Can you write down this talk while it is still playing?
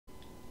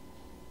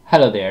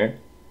Hello there.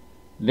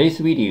 This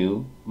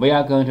video we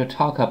are going to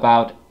talk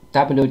about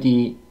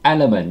WD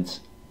elements,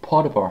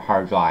 portable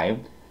hard drive,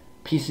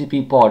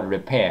 PCB board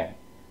repair,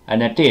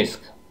 and disk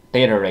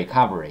data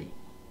recovery.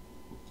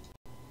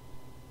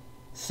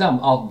 Some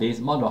of these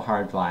model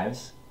hard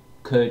drives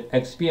could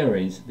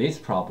experience this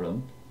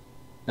problem.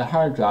 The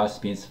hard drive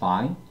spins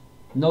fine,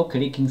 no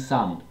clicking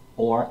sound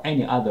or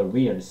any other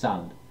weird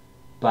sound,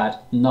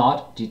 but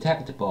not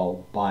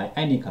detectable by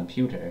any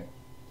computer.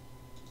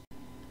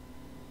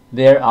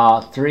 There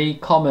are three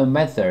common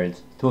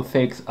methods to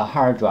fix a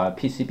hard drive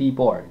PCB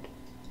board.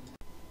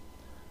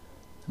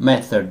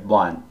 Method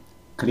 1.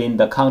 Clean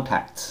the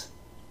contacts.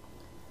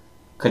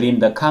 Clean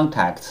the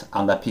contacts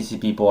on the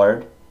PCB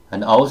board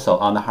and also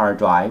on the hard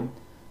drive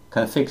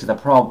can fix the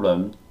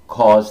problem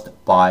caused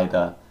by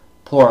the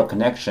poor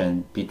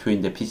connection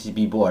between the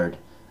PCB board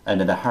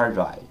and the hard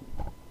drive.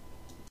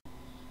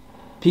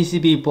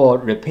 PCB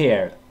board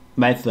repair.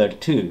 Method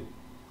 2.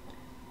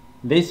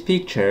 This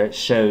picture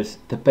shows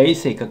the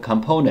basic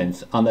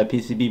components on the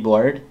PCB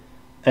board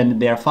and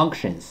their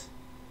functions.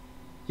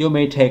 You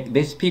may take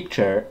this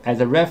picture as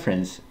a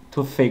reference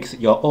to fix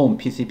your own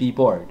PCB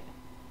board.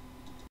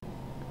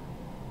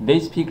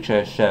 This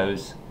picture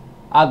shows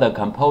other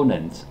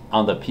components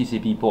on the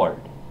PCB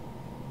board.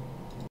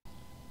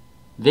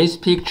 This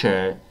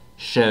picture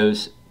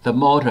shows the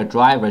motor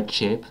driver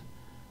chip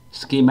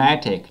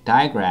schematic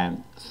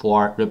diagram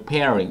for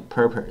repairing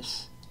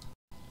purpose.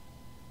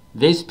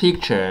 This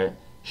picture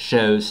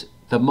shows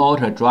the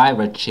motor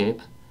driver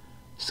chip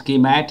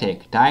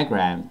schematic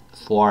diagram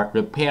for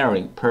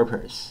repairing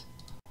purpose.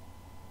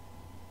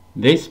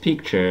 This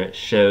picture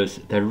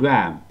shows the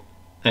RAM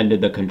and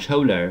the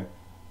controller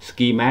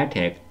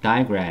schematic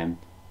diagram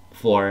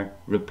for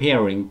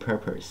repairing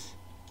purpose.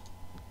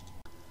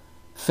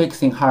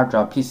 Fixing hard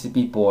drive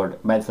PCB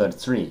board. Method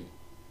 3.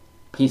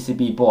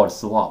 PCB board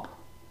swap.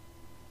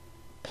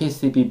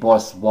 PCB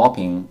board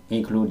swapping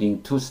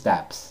including two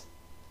steps.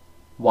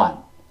 1.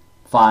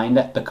 Find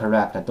the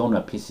correct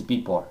donor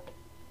PCB board.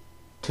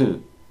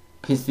 2.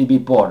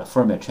 PCB board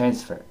firmware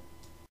transfer.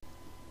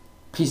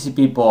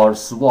 PCB board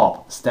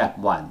swap. Step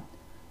 1.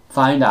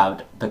 Find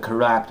out the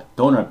correct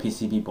donor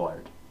PCB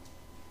board.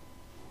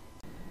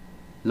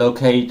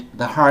 Locate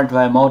the hard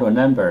drive model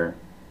number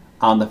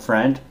on the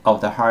front of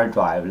the hard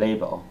drive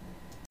label.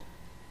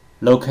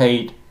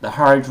 Locate the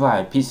hard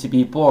drive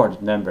PCB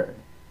board number.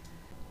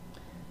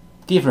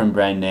 Different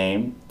brand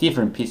name,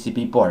 different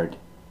PCB board.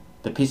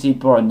 The PCB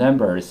board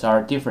numbers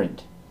are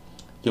different.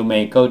 You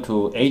may go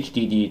to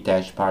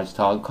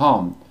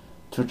hdd-parts.com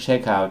to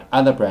check out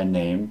other brand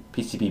name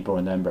PCB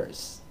board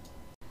numbers.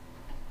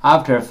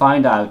 After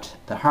find out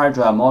the hard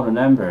drive model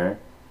number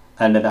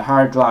and the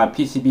hard drive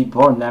PCB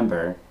board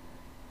number,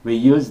 we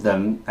use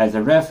them as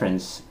a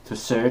reference to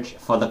search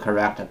for the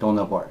correct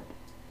donor board.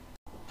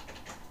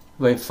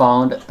 We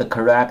found the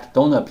correct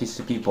donor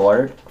PCB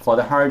board for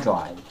the hard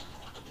drive,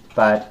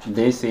 but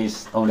this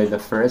is only the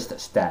first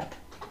step.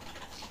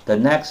 The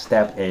next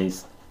step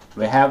is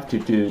we have to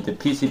do the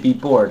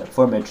PCB board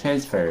firmware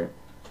transfer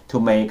to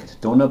make the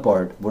donor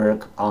board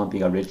work on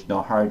the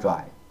original hard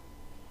drive.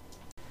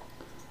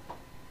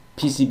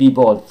 PCB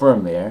board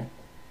firmware.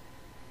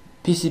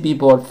 PCB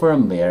board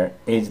firmware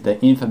is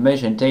the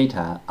information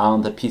data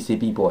on the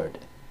PCB board.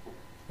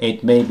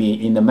 It may be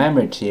in the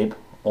memory chip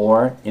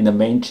or in the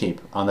main chip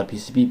on the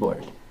PCB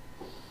board.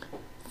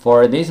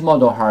 For this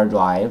model hard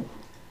drive,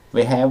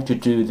 we have to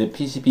do the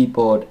PCB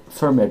board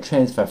firmware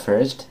transfer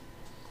first.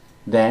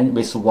 Then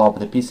we swap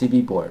the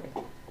PCB board.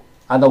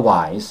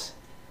 Otherwise,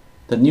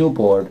 the new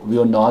board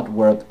will not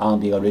work on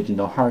the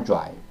original hard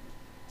drive.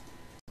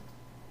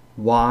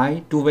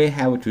 Why do we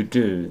have to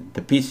do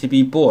the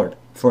PCB board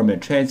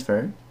firmware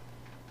transfer?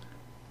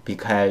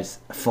 Because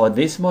for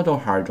this model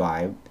hard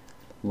drive,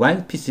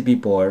 one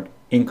PCB board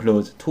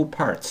includes two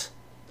parts,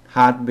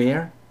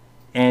 hardware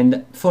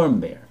and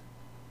firmware.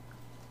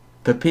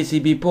 The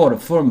PCB board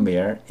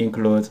firmware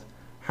includes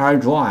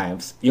hard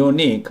drive's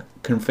unique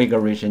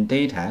configuration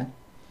data.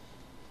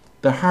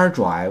 The hard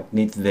drive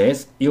needs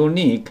this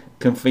unique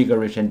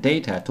configuration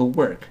data to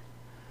work.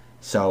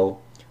 So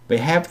we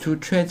have to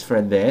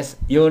transfer this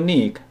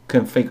unique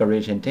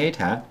configuration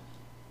data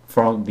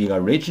from the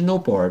original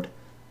board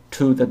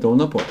to the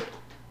donor board.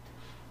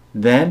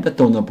 Then the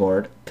donor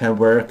board can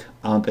work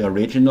on the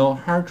original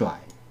hard drive.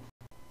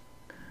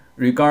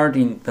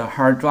 Regarding the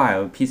hard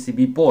drive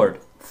PCB board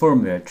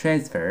firmware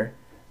transfer,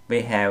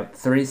 we have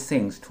three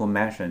things to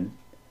mention.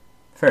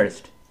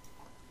 First,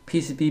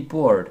 PCB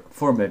board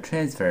firmware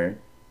transfer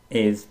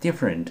is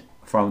different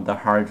from the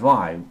hard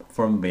drive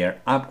firmware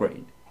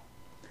upgrade.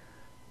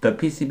 The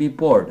PCB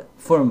board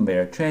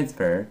firmware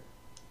transfer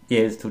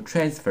is to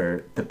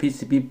transfer the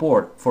PCB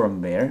board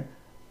firmware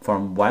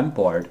from one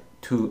board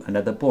to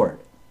another board.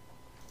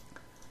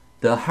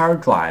 The hard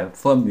drive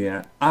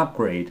firmware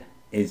upgrade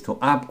is to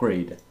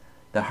upgrade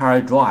the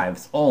hard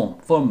drive's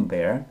own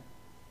firmware.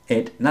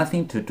 It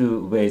nothing to do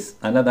with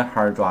another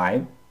hard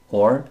drive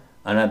or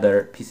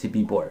another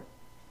PCB board.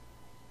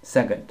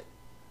 Second,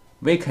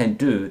 we can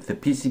do the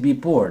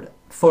PCB board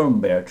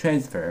firmware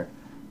transfer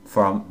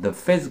from the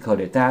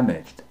physically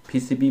damaged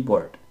PCB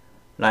board,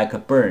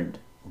 like burned,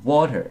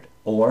 watered,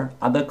 or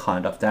other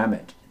kind of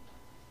damage.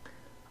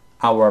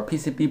 Our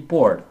PCB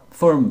board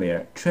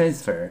firmware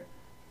transfer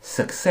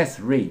success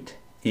rate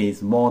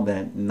is more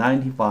than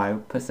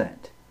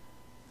 95%.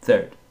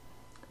 Third,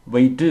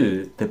 we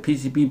do the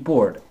PCB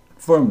board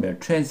firmware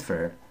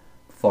transfer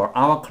for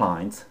our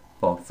clients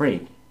for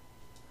free.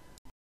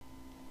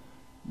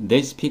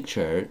 This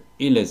picture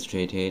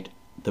illustrated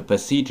the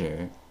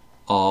procedure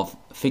of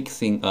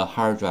fixing a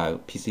hard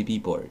drive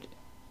PCB board.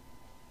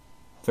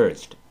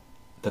 First,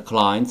 the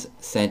clients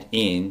sent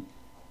in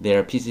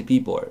their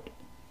PCB board.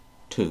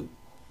 2.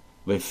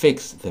 We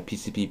fix the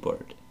PCB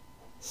board.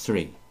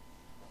 3.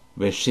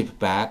 We ship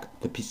back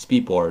the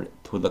PCB board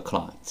to the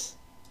clients.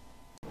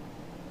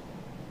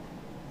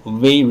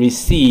 We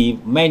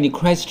receive many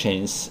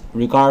questions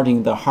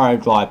regarding the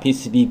hard drive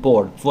PCB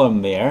board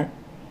firmware,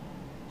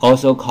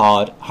 also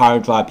called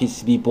hard drive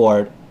PCB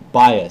board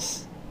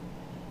BIOS,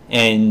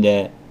 and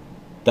the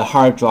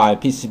hard drive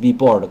PCB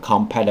board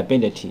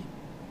compatibility.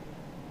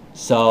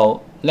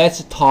 So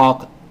let's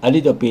talk a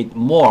little bit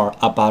more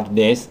about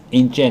this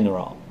in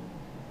general.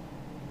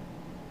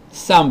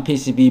 Some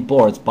PCB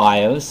boards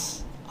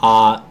BIOS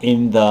are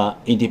in the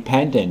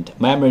independent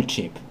memory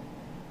chip,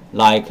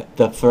 like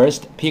the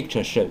first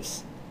picture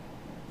shows.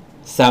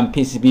 Some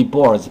PCB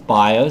boards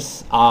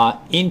BIOS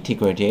are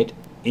integrated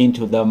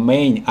into the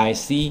main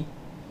IC,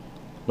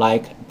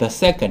 like the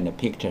second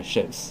picture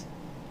shows.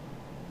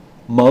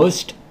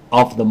 Most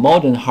of the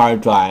modern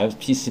hard drive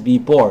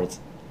PCB boards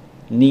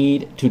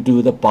need to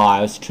do the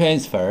BIOS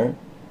transfer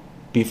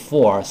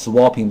before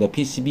swapping the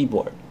PCB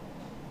board.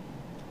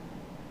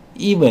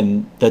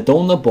 Even the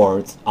donor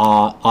boards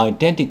are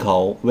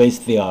identical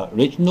with the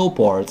original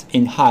boards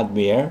in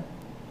hardware.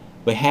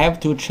 We have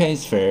to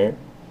transfer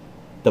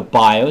the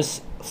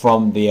BIOS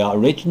from the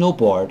original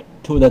board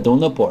to the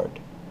donor board.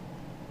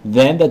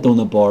 Then the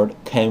donor board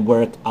can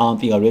work on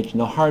the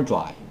original hard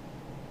drive.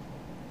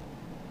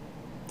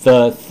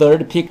 The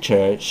third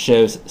picture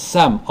shows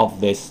some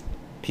of these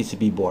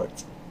PCB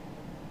boards.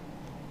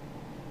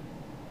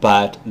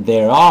 But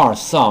there are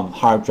some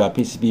hard drive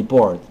PCB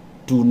boards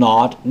do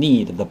not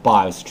need the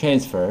BIOS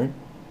transfer.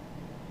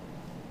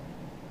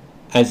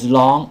 As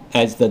long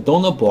as the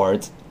donor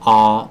boards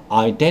are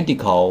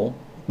identical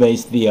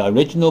with the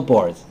original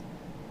boards,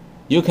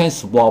 you can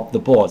swap the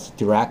boards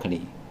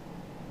directly.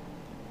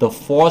 The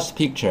fourth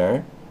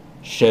picture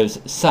shows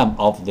some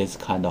of these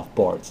kind of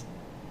boards.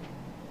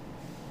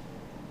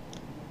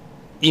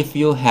 If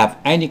you have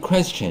any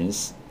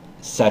questions,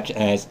 such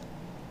as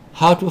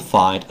how to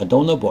find a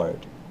donor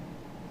board,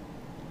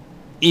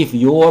 if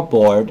your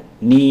board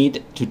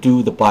need to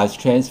do the BIOS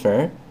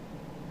transfer,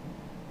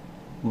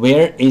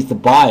 where is the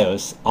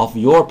BIOS of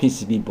your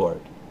PCB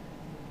board,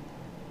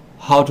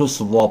 how to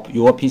swap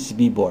your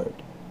PCB board,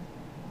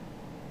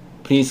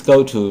 please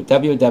go to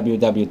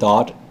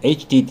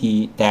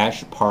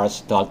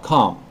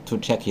www.hdd-parts.com to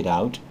check it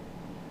out,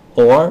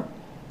 or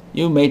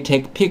you may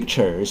take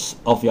pictures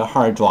of your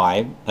hard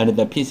drive and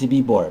the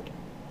PCB board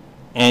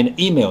and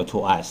email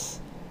to us.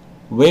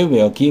 We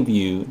will give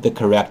you the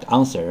correct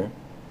answer.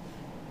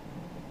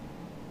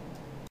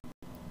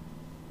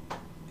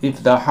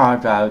 If the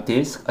hard drive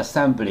disk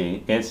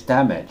assembly is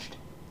damaged,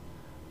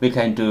 we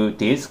can do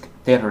disk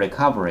data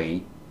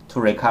recovery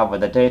to recover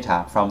the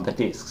data from the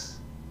disks.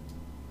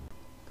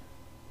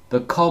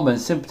 The common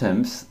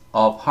symptoms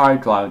of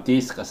hard drive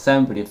disk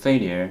assembly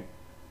failure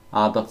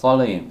are the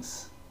following.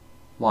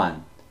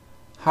 1.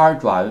 Hard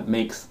drive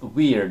makes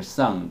weird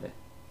sound.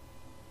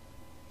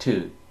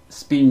 2.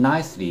 Spin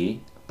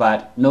nicely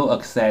but no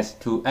access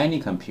to any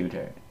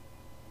computer.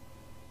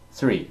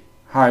 3.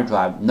 Hard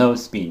drive no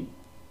spin.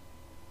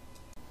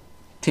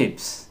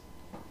 Tips: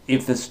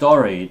 if the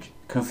storage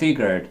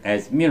configured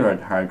as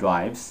mirrored hard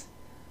drives,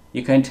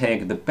 you can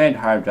take the bad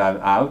hard drive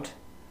out,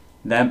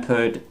 then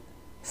put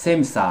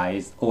same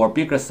size or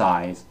bigger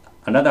size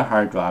another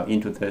hard drive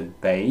into the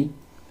bay,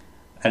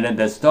 and then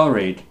the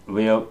storage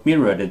will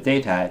mirror the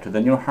data to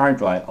the new hard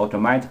drive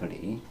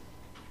automatically.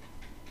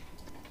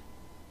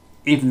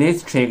 If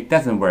this trick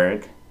doesn't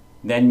work,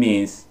 that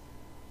means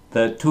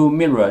the two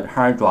mirrored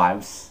hard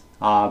drives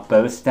are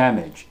both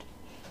damaged,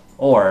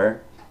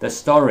 or the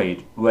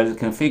storage was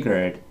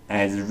configured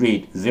as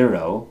read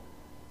 0.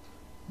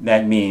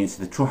 That means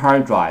the two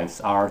hard drives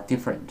are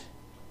different.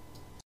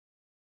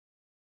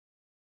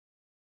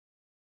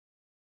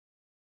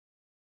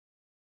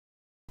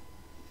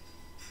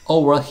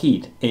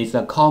 Overheat is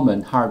a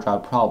common hard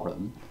drive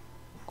problem.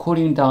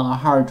 Cooling down a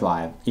hard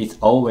drive is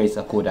always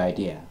a good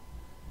idea.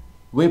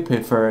 We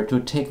prefer to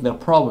take the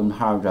problem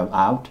hard drive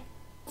out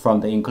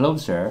from the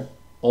enclosure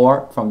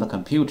or from the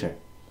computer,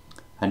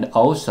 and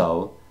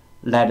also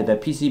let the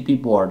PCB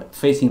board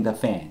facing the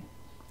fan,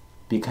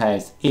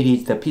 because it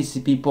is the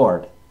PCB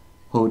board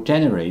who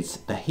generates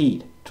the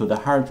heat to the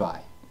hard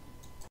drive.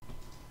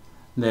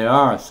 There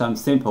are some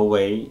simple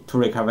ways to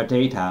recover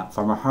data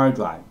from a hard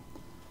drive.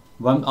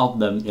 One of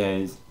them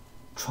is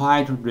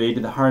try to read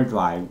the hard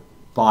drive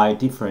by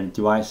different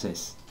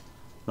devices,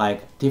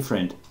 like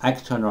different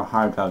external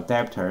hard drive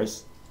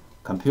adapters,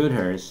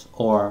 computers,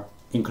 or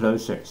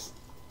enclosures.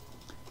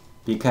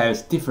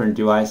 Because different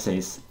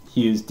devices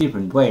use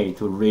different ways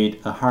to read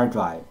a hard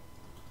drive,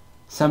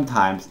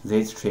 sometimes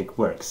this trick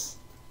works.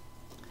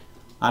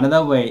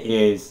 Another way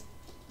is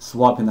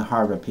swapping the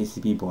hard drive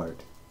PCB board.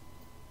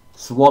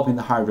 Swapping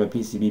the hard drive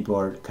PCB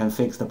board can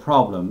fix the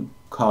problem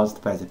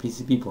caused by the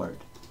PCB board.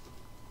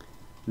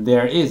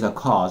 There is a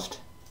cost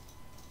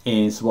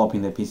in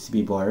swapping the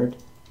PCB board,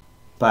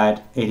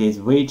 but it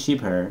is way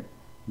cheaper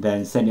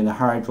than sending the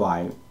hard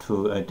drive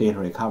to a data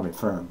recovery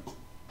firm.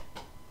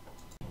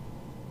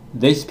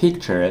 This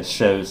picture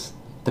shows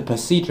the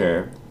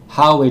procedure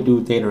how we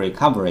do data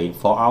recovery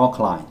for our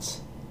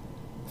clients.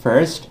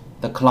 First,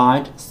 the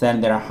client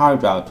sends their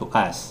hard drive to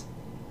us.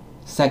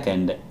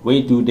 Second,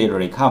 we do data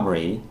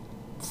recovery.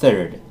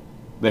 Third,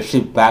 we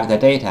ship back the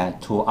data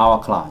to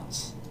our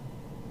clients.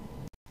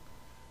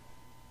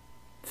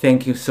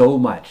 Thank you so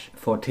much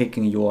for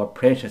taking your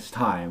precious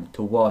time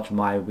to watch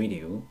my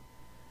video.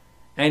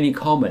 Any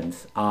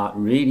comments are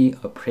really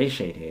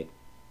appreciated.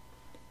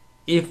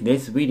 If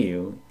this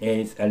video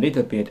is a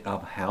little bit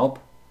of help,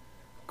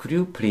 could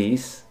you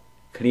please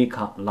click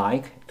on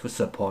like to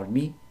support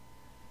me?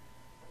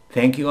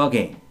 Thank you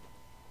again.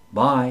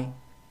 Bye.